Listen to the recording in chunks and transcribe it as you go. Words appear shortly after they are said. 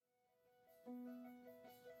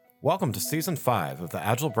Welcome to Season 5 of the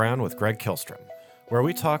Agile Brand with Greg Kihlstrom, where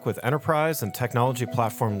we talk with enterprise and technology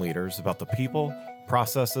platform leaders about the people,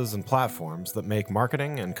 processes, and platforms that make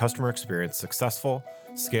marketing and customer experience successful,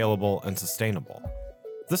 scalable, and sustainable.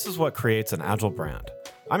 This is what creates an Agile brand.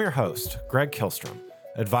 I'm your host, Greg Kihlstrom,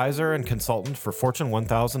 advisor and consultant for Fortune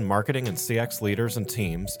 1000 marketing and CX leaders and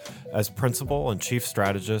teams as principal and chief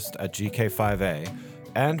strategist at GK5A,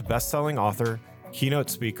 and best-selling author,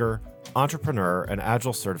 keynote speaker, entrepreneur, and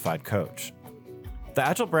Agile certified coach. The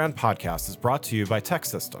Agile Brand podcast is brought to you by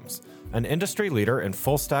TEKsystems, an industry leader in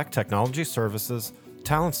full-stack technology services,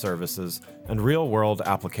 talent services, and real-world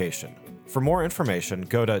application. For more information,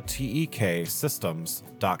 go to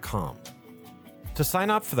teksystems.com. To sign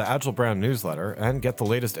up for the Agile Brand newsletter and get the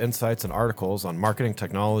latest insights and articles on marketing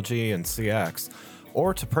technology and CX,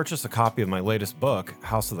 or to purchase a copy of my latest book,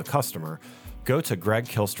 House of the Customer, go to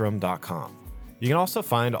gregkihlstrom.com. You can also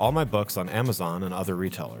find all my books on Amazon and other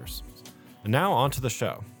retailers. And now on to the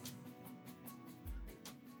show.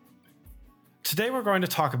 Today we're going to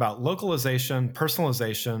talk about localization,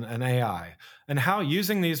 personalization, and AI, and how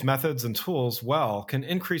using these methods and tools well can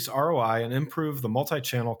increase ROI and improve the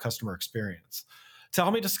multi-channel customer experience. To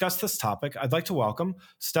help me discuss this topic, I'd like to welcome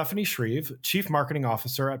Stephanie Shreve, Chief Marketing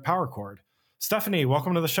Officer at PowerChord. Stephanie,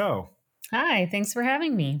 welcome to the show. Hi, thanks for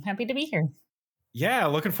having me. Happy to be here. Yeah,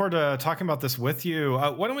 looking forward to talking about this with you.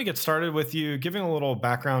 Why don't we get started with you giving a little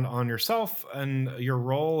background on yourself and your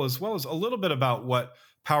role, as well as a little bit about what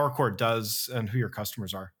PowerChord does and who your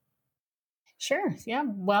customers are. Sure. Yeah.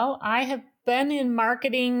 Well, I have been in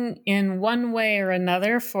marketing in one way or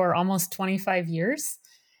another for almost 25 years.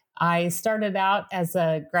 I started out as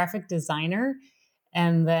a graphic designer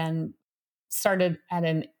and then started at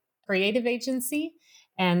a creative agency.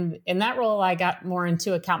 And in that role, I got more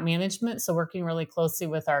into account management, so working really closely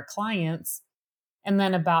with our clients. And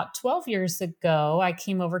then about 12 years ago, I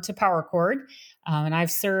came over to PowerChord, and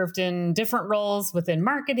I've served in different roles within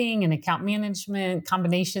marketing and account management,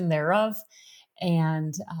 combination thereof.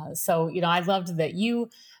 And I loved that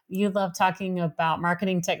you love talking about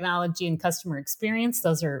marketing technology and customer experience.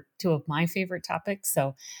 Those are two of my favorite topics.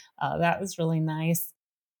 So that was really nice.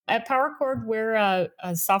 At PowerChord, we're a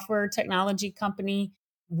software technology company.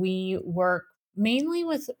 We work mainly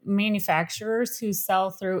with manufacturers who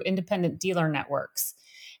sell through independent dealer networks.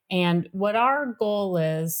 And what our goal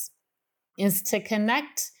is to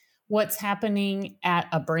connect what's happening at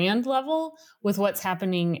a brand level with what's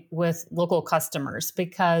happening with local customers.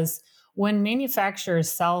 Because when manufacturers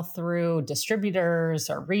sell through distributors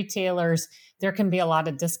or retailers, there can be a lot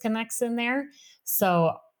of disconnects in there.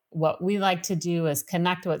 So what we like to do is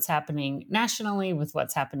connect what's happening nationally with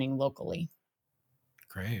what's happening locally.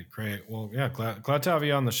 Great. Well, yeah, glad to have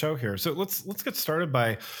you on the show here. So let's get started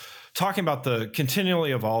by talking about the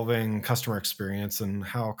continually evolving customer experience and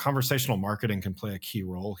how conversational marketing can play a key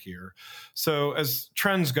role here. So as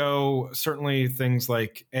trends go, certainly things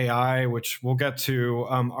like AI, which we'll get to,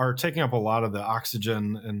 are taking up a lot of the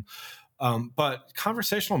oxygen, and but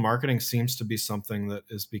conversational marketing seems to be something that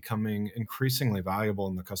is becoming increasingly valuable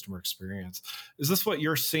in the customer experience. Is this what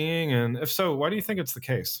you're seeing? And if so, why do you think it's the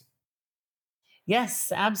case?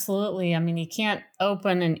 Yes, absolutely. I mean, you can't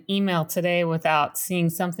open an email today without seeing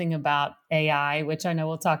something about AI, which I know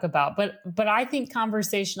we'll talk about. But I think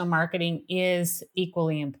conversational marketing is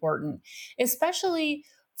equally important, especially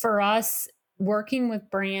for us working with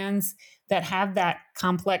brands that have that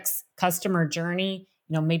complex customer journey,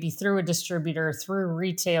 maybe through a distributor, through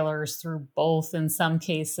retailers, through both in some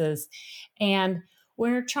cases. And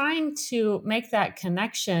when you're trying to make that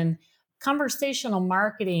connection, conversational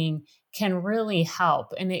marketing can really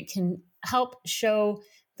help, and it can help show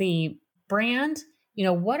the brand,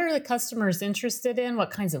 what are the customers interested in?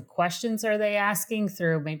 What kinds of questions are they asking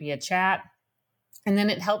through maybe a chat? And then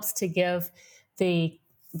it helps to give the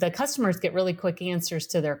customers get really quick answers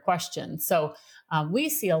to their questions. So we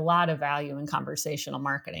see a lot of value in conversational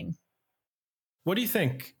marketing. What do you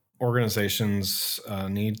think organizations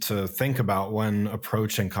need to think about when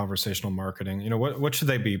approaching conversational marketing? What should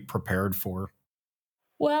they be prepared for?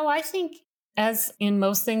 Well, I think, as in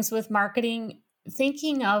most things with marketing,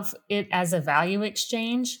 thinking of it as a value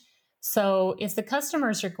exchange. So if the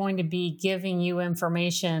customers are going to be giving you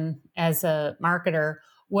information as a marketer,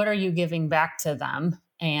 what are you giving back to them?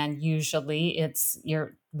 And usually it's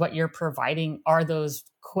what you're providing are those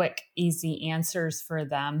quick, easy answers for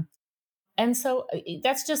them. And so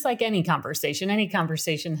that's just like any conversation. Any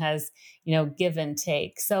conversation has, give and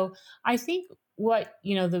take. So I think what,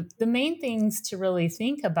 the main things to really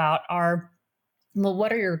think about are, well,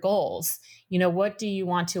 what are your goals? What do you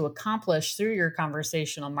want to accomplish through your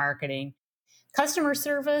conversational marketing? Customer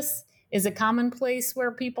service is a common place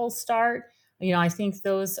where people start. I think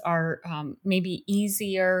those are maybe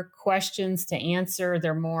easier questions to answer.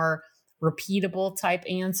 They're more repeatable type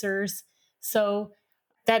answers. So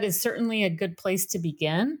that is certainly a good place to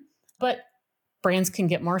begin. But brands can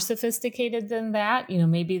get more sophisticated than that.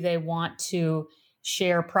 Maybe they want to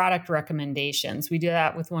share product recommendations. We do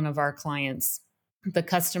that with one of our clients. The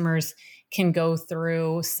customers can go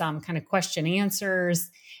through some kind of question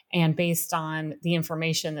answers, and based on the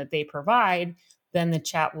information that they provide, then the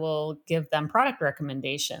chat will give them product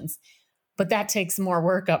recommendations. But that takes more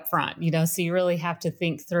work up front, so you really have to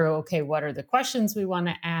think through, okay, what are the questions we want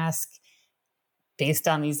to ask? Based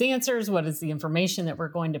on these answers, what is the information that we're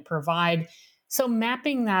going to provide? So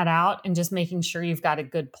mapping that out and just making sure you've got a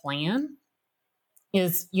good plan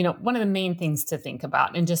is, one of the main things to think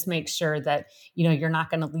about, and just make sure that, you're not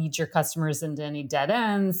going to lead your customers into any dead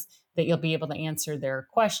ends, that you'll be able to answer their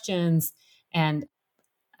questions. And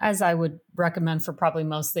as I would recommend for probably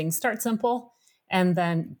most things, start simple and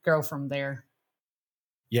then grow from there.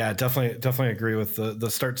 Yeah, definitely agree with the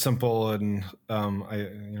start simple, and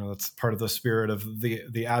that's part of the spirit of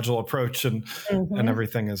the agile approach and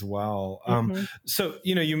everything as well. So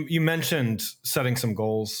you mentioned setting some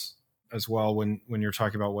goals as well when you're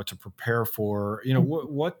talking about what to prepare for.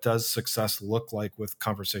 What does success look like with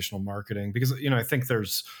conversational marketing? Because I think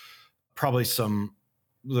there's probably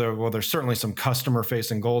there's certainly some customer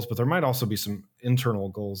facing goals, but there might also be some internal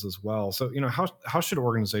goals as well. So how should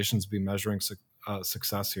organizations be measuring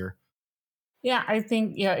success here? Yeah, I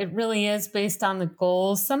think it really is based on the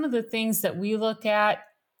goals. Some of the things that we look at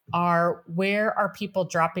are, where are people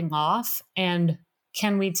dropping off, and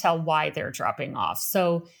can we tell why they're dropping off?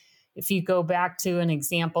 So if you go back to an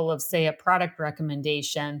example of, say, a product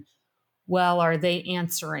recommendation, well, are they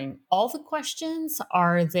answering all the questions?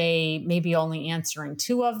 Are they maybe only answering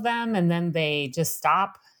two of them and then they just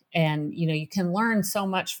stop? And you can learn so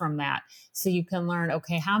much from that. So you can learn,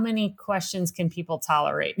 okay, how many questions can people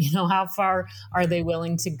tolerate? How far are they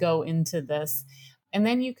willing to go into this? And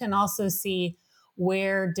then you can also see,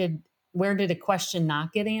 where did a question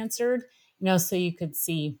not get answered? So you could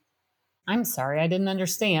see, I'm sorry, I didn't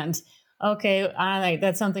understand. Okay,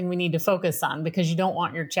 that's something we need to focus on, because you don't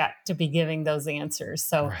want your chat to be giving those answers.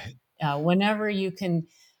 So Right. Whenever you can,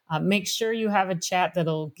 make sure you have a chat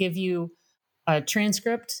that'll give you a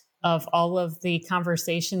transcript of all of the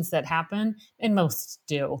conversations that happen, and most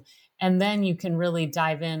do. And then you can really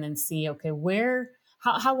dive in and see, okay,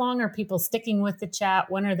 how long are people sticking with the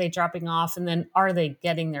chat? When are they dropping off? And then, are they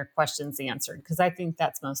getting their questions answered? Because I think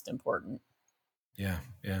that's most important. Yeah.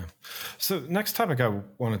 So next topic I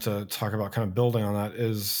wanted to talk about, kind of building on that,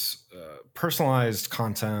 is personalized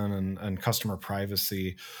content and customer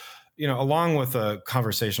privacy. Along with a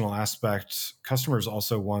conversational aspect, customers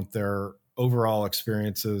also want their overall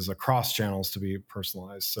experiences across channels to be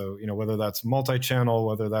personalized. So, whether that's multi-channel,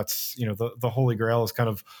 whether that's, the holy grail is kind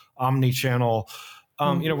of omni-channel.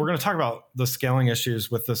 We're going to talk about the scaling issues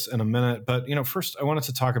with this in a minute, but first I wanted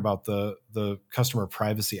to talk about the customer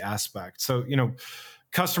privacy aspect. So,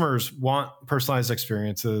 customers want personalized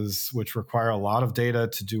experiences, which require a lot of data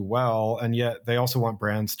to do well, and yet they also want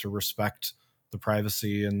brands to respect the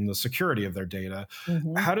privacy and the security of their data.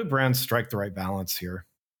 How do brands strike the right balance here?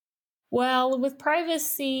 Well, with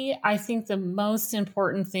privacy, I think the most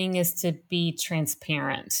important thing is to be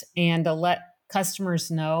transparent and to let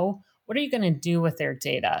customers know, what are you going to do with their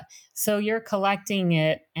data? So you're collecting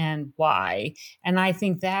it, and why? And I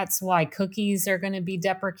think that's why cookies are going to be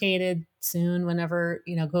deprecated soon, whenever,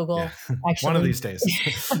 Yeah. Google One of actually these days.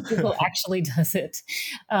 Google actually does it,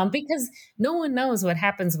 because no one knows what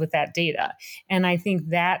happens with that data. And I think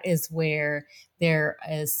that is where there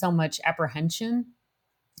is so much apprehension.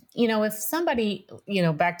 If somebody,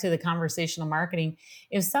 back to the conversational marketing,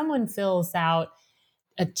 if someone fills out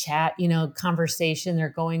a chat, conversation, they're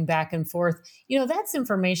going back and forth, that's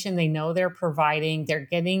information they know they're providing. They're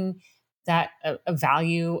getting that a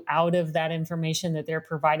value out of that information that they're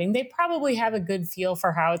providing. They probably have a good feel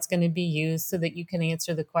for how it's going to be used, so that you can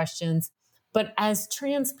answer the questions. But as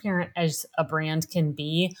transparent as a brand can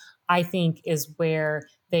be, I think, is where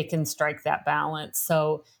they can strike that balance,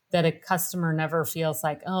 so that a customer never feels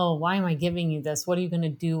like, oh, why am I giving you this? What are you going to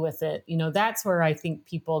do with it? That's where I think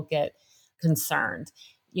people get concerned.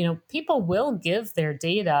 People will give their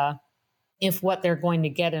data if what they're going to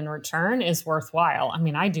get in return is worthwhile. I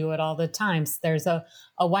mean, I do it all the time. So there's a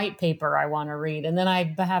white paper I want to read, and then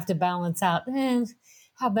I have to balance out,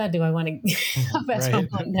 how bad do I want to, how bad do I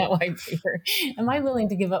Right. want that white paper? Am I willing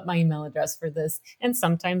to give up my email address for this? And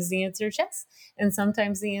sometimes the answer is yes, and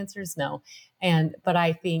sometimes the answer is no. But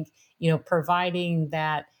I think, providing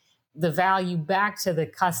that the value back to the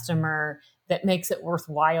customer that makes it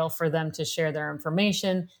worthwhile for them to share their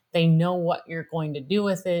information. They know what you're going to do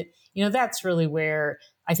with it. That's really where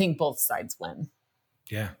I think both sides win.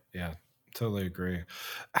 Yeah, yeah, totally agree.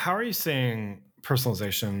 How are you seeing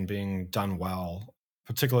personalization being done well,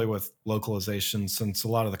 particularly with localization, since a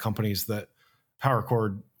lot of the companies that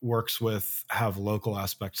PowerChord works with have local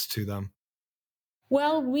aspects to them?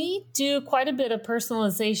 Well, we do quite a bit of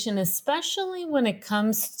personalization, especially when it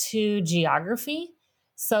comes to geography.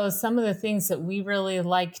 So, some of the things that we really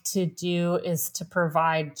like to do is to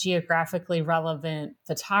provide geographically relevant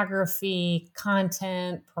photography,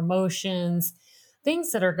 content, promotions,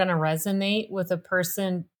 things that are going to resonate with a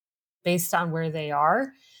person based on where they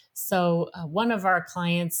are. So, one of our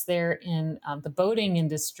clients there in the boating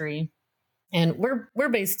industry, and we're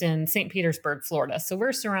based in St. Petersburg, Florida. So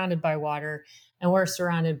we're surrounded by water and we're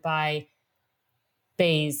surrounded by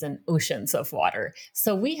bays and oceans of water.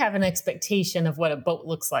 So we have an expectation of what a boat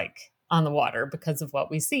looks like on the water because of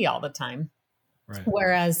what we see all the time. Right.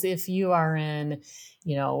 Whereas if you are in,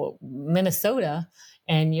 Minnesota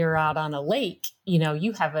and you're out on a lake,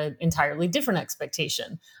 you have an entirely different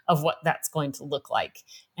expectation of what that's going to look like.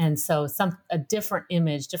 And so a different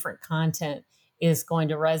image, different content is going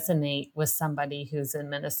to resonate with somebody who's in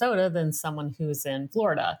Minnesota than someone who's in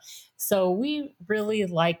Florida. So we really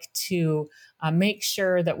like to make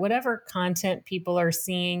sure that whatever content people are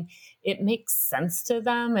seeing, it makes sense to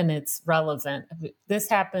them and it's relevant. This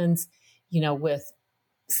happens with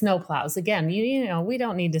snowplows. Again, we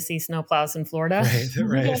don't need to see snowplows in Florida. Right, we,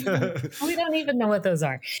 right. don't, we don't even know what those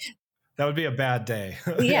are. That would be a bad day.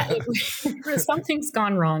 Yeah, Yeah. something's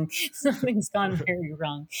gone wrong. Something's gone very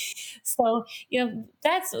wrong. So,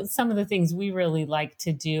 that's some of the things we really like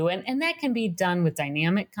to do. And that can be done with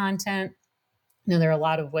dynamic content. There are a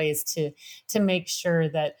lot of ways to make sure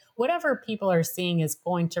that whatever people are seeing is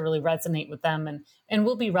going to really resonate with them and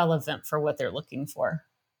will be relevant for what they're looking for.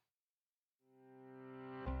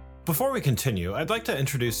 Before we continue, I'd like to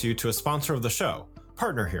introduce you to a sponsor of the show,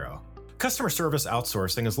 Partner Hero. Customer service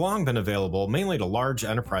outsourcing has long been available mainly to large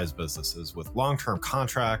enterprise businesses with long-term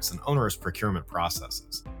contracts and onerous procurement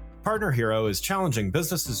processes. Partner Hero is challenging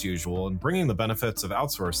business as usual and bringing the benefits of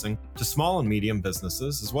outsourcing to small and medium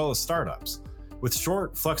businesses as well as startups. With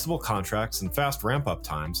short, flexible contracts and fast ramp-up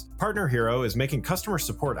times, Partner Hero is making customer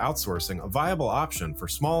support outsourcing a viable option for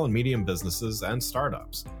small and medium businesses and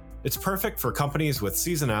startups. It's perfect for companies with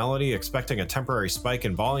seasonality expecting a temporary spike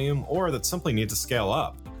in volume or that simply need to scale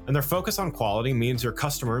up. And their focus on quality means your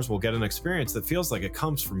customers will get an experience that feels like it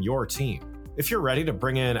comes from your team. If you're ready to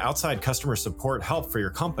bring in outside customer support help for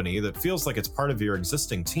your company that feels like it's part of your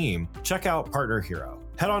existing team, check out Partner Hero.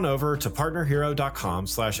 Head on over to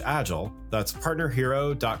partnerhero.com/agile, that's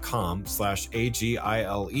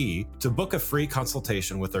partnerhero.com/AGILE, to book a free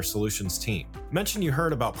consultation with their solutions team. Mention you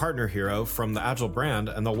heard about Partner Hero from the Agile brand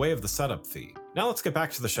and they'll waive the setup fee. Now let's get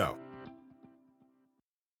back to the show.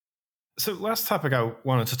 So last topic I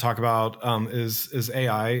wanted to talk about is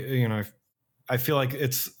AI. I feel like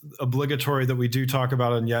it's obligatory that we do talk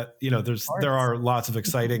about it, and yet there are lots of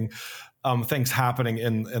exciting things happening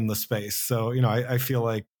in the space. So I feel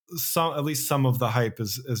like at least some of the hype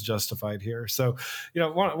is justified here. So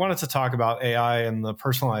wanted to talk about AI and the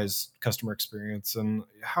personalized customer experience and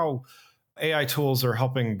how AI tools are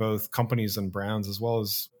helping both companies and brands, as well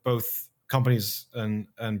as both companies and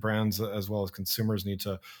brands as well as consumers need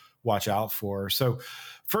to watch out for. So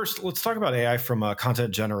first, let's talk about AI from a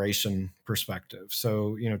content generation perspective.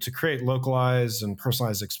 So, to create localized and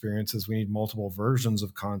personalized experiences, we need multiple versions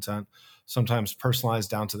of content, sometimes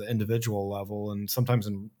personalized down to the individual level and sometimes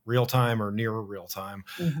in real time or near real time.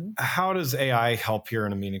 Mm-hmm. How does AI help here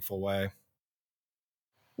in a meaningful way?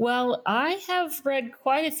 Well, I have read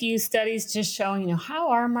quite a few studies just showing,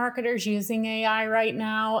 how are marketers using AI right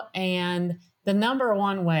now? And the number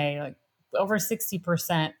one way, like over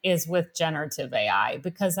 60%, is with generative AI,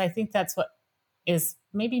 because I think that's what is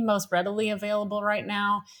maybe most readily available right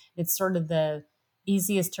now. It's sort of the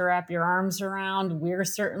easiest to wrap your arms around. We're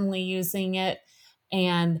certainly using it.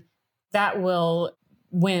 And that will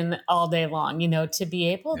win all day long, to be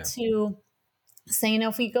able Yeah. to say,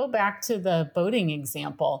 if we go back to the boating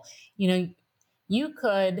example, you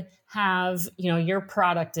could have, your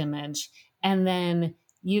product image, and then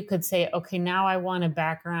you could say, okay, now I want a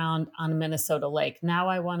background on a Minnesota lake. Now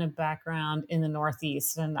I want a background in the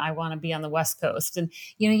Northeast, and I want to be on the West Coast. And,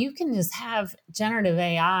 you can just have generative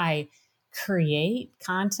AI create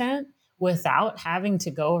content without having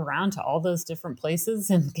to go around to all those different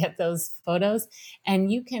places and get those photos.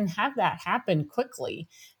 And you can have that happen quickly.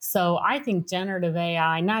 So I think generative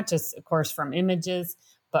AI, not just, of course, from images,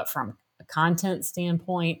 but from a content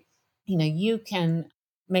standpoint, you can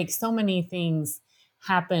make so many things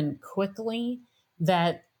happen quickly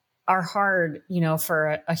that are hard,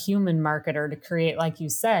 for a human marketer to create. Like you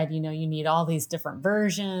said, you need all these different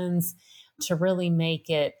versions to really make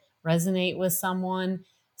it resonate with someone.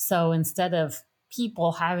 So instead of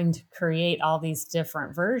people having to create all these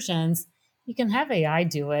different versions, you can have AI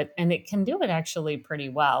do it, and it can do it actually pretty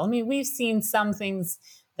well. I mean, we've seen some things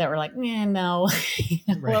that were like, man, no.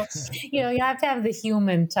 Right. Well, you have to have the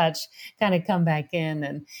human touch kind of come back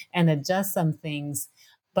in and adjust some things.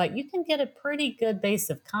 But you can get a pretty good base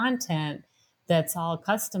of content that's all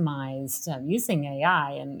customized using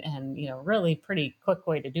AI, and really pretty quick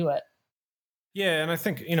way to do it. Yeah, and I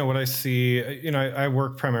think what I see. I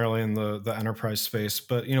work primarily in the enterprise space,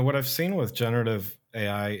 but what I've seen with generative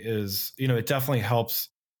AI is it definitely helps.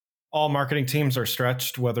 All marketing teams are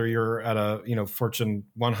stretched, whether you're at a Fortune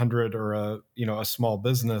 100 or a small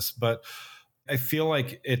business. But I feel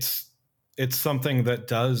like it's something that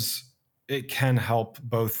it can help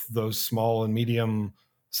both those small and medium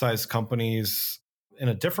sized companies in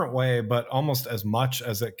a different way, but almost as much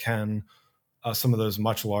as it can some of those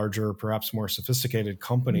much larger, perhaps more sophisticated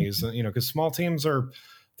companies. Because small teams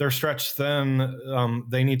they're stretched thin.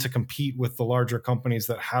 They need to compete with the larger companies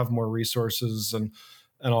that have more resources and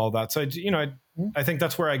all that. So I think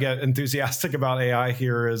that's where I get enthusiastic about AI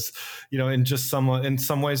here is, in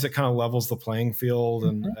some ways it kind of levels the playing field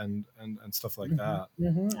and stuff like that.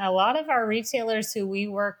 A lot of our retailers who we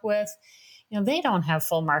work with, they don't have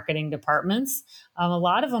full marketing departments. A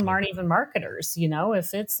lot of them Yeah. aren't even marketers.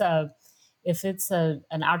 If it's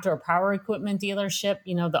an outdoor power equipment dealership,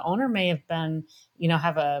 the owner may have been,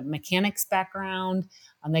 have a mechanics background.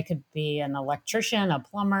 They could be an electrician, a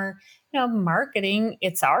plumber. Marketing,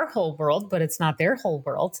 it's our whole world, but it's not their whole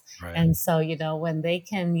world. Right. And so, when they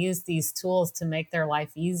can use these tools to make their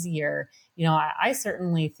life easier, I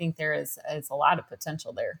certainly think is a lot of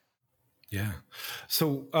potential there. Yeah.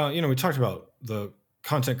 So, we talked about the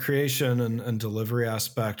content creation and delivery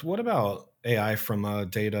aspect. What about AI from a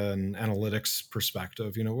data and analytics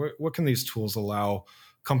perspective? What can these tools allow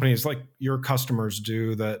companies like your customers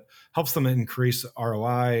do that helps them increase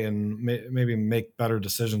ROI and maybe make better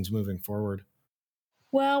decisions moving forward?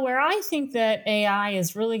 Well, where I think that AI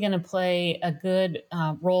is really going to play a good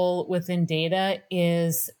role within data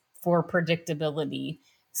is for predictability.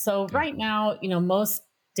 So, Yeah. right now, most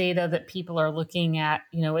data that people are looking at,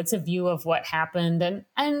 it's a view of what happened,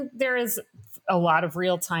 and there is a lot of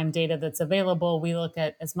real time data that's available. We look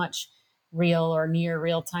at as much real or near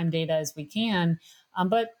real time data as we can,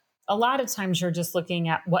 but a lot of times you're just looking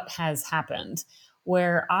at what has happened.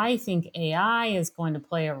 Where I think AI is going to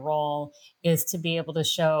play a role is to be able to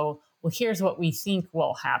show, well, here's what we think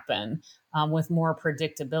will happen with more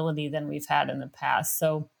predictability than we've had in the past.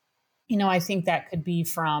 So, I think that could be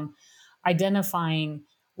from identifying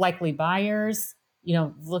likely buyers,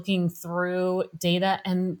 looking through data,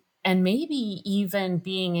 and maybe even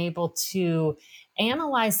being able to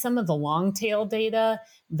analyze some of the long tail data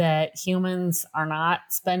that humans are not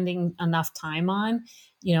spending enough time on.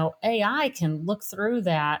 AI can look through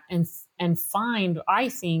that and find, I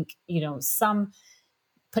think, some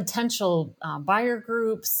potential buyer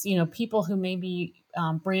groups, people who maybe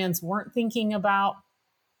brands weren't thinking about,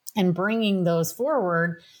 and bringing those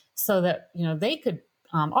forward so that they could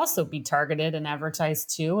also be targeted and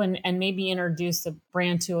advertised to, and maybe introduce a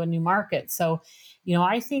brand to a new market. So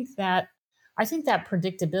I think that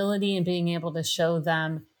predictability and being able to show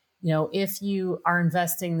them, if you are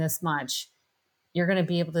investing this much, you're going to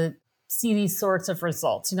be able to see these sorts of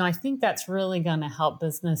results. I think that's really going to help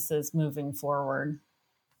businesses moving forward.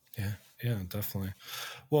 Yeah. Yeah, definitely.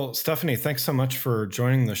 Well, Stephanie, thanks so much for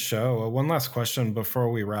joining the show. One last question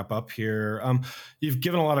before we wrap up here. You've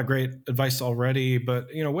given a lot of great advice already, but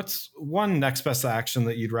what's one next best action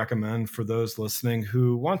that you'd recommend for those listening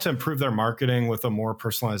who want to improve their marketing with a more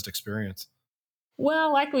personalized experience?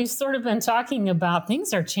 Well, like we've sort of been talking about,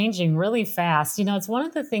 things are changing really fast. It's one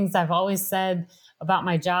of the things I've always said about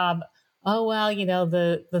my job. Oh, well,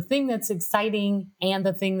 the thing that's exciting and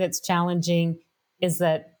the thing that's challenging is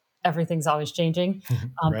that everything's always changing.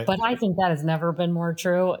 Right. But I think that has never been more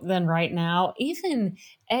true than right now. Even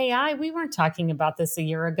AI, we weren't talking about this a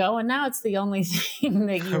year ago, and now it's the only thing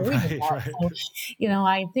that you read Right. about. Right. So,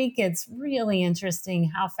 I think it's really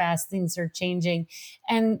interesting how fast things are changing.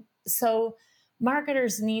 And so,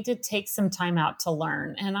 marketers need to take some time out to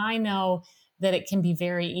learn. And I know that it can be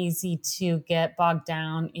very easy to get bogged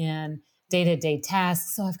down in day to day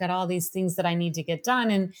tasks. So I've got all these things that I need to get done.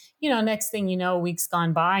 And, next thing you know, a week's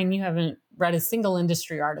gone by and you haven't read a single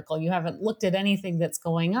industry article. You haven't looked at anything that's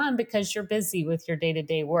going on because you're busy with your day to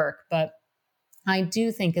day work. But I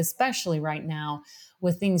do think, especially right now,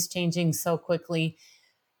 with things changing so quickly,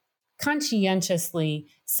 conscientiously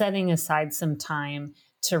setting aside some time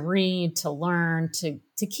to read, to learn, to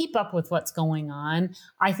keep up with what's going on,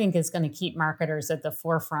 I think is going to keep marketers at the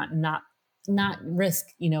forefront and not risk,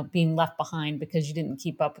 being left behind because you didn't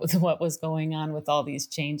keep up with what was going on with all these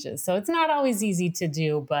changes. So it's not always easy to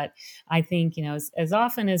do, but I think, as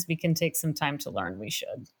often as we can take some time to learn, we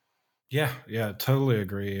should. Yeah, totally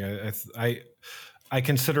agree. I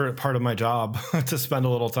consider it part of my job to spend a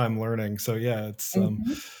little time learning. So yeah, it's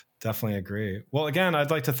definitely agree. Well, again,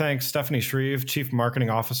 I'd like to thank Stephanie Shreve, Chief Marketing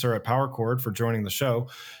Officer at PowerChord, for joining the show.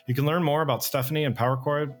 You can learn more about Stephanie and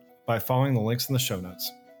PowerChord by following the links in the show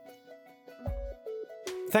notes.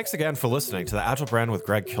 Thanks again for listening to the Agile Brand with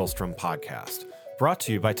Greg Kihlstrom podcast, brought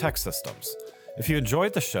to you by Tech Systems. If you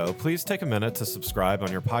enjoyed the show, please take a minute to subscribe on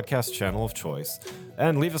your podcast channel of choice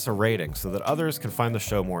and leave us a rating so that others can find the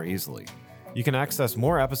show more easily. You can access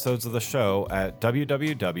more episodes of the show at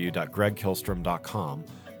www.gregkihlstrom.com.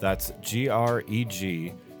 That's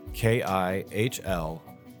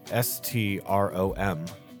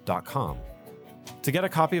GREGKIHLSTROM.com. To get a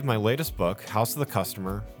copy of my latest book, House of the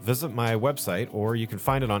Customer, visit my website, or you can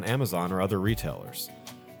find it on Amazon or other retailers.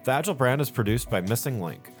 The Agile Brand is produced by Missing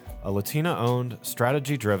Link, a Latina-owned,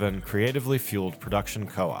 strategy-driven, creatively fueled production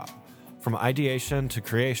co-op. From ideation to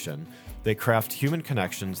creation, they craft human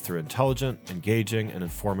connections through intelligent, engaging, and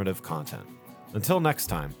informative content. Until next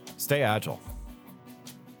time, stay agile.